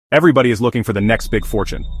Everybody is looking for the next big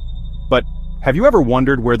fortune. But have you ever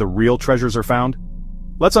wondered where the real treasures are found?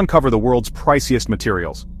 Let's uncover the world's priciest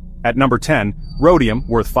materials. At number 10, rhodium,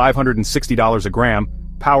 worth $560 a gram,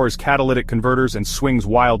 powers catalytic converters and swings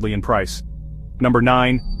wildly in price. Number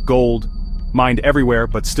 9, gold, mined everywhere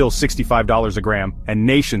but still $65 a gram, and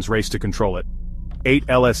nations race to control it. 8,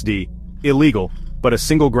 LSD, illegal, but a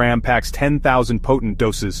single gram packs 10,000 potent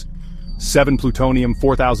doses. 7, plutonium,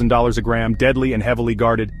 $4,000 a gram, deadly and heavily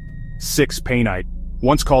guarded. 6, painite,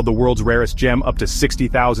 once called the world's rarest gem, up to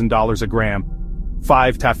 $60,000 a gram.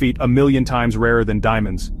 5, taphite, a million times rarer than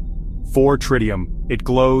diamonds. 4, tritium, it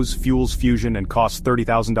glows, fuels fusion, and costs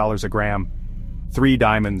 $30,000 a gram. 3,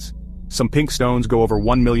 diamonds, some pink stones go over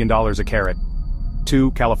 $1 million a carat.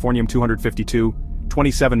 2, Californium 252,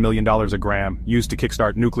 $27 million a gram, used to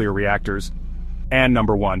kickstart nuclear reactors. And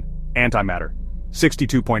number 1, antimatter,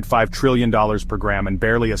 $62.5 trillion per gram, and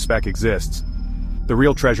barely a speck exists. The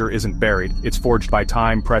real treasure isn't buried, it's forged by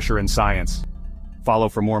time, pressure, and science. Follow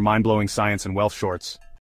for more mind-blowing science and wealth shorts.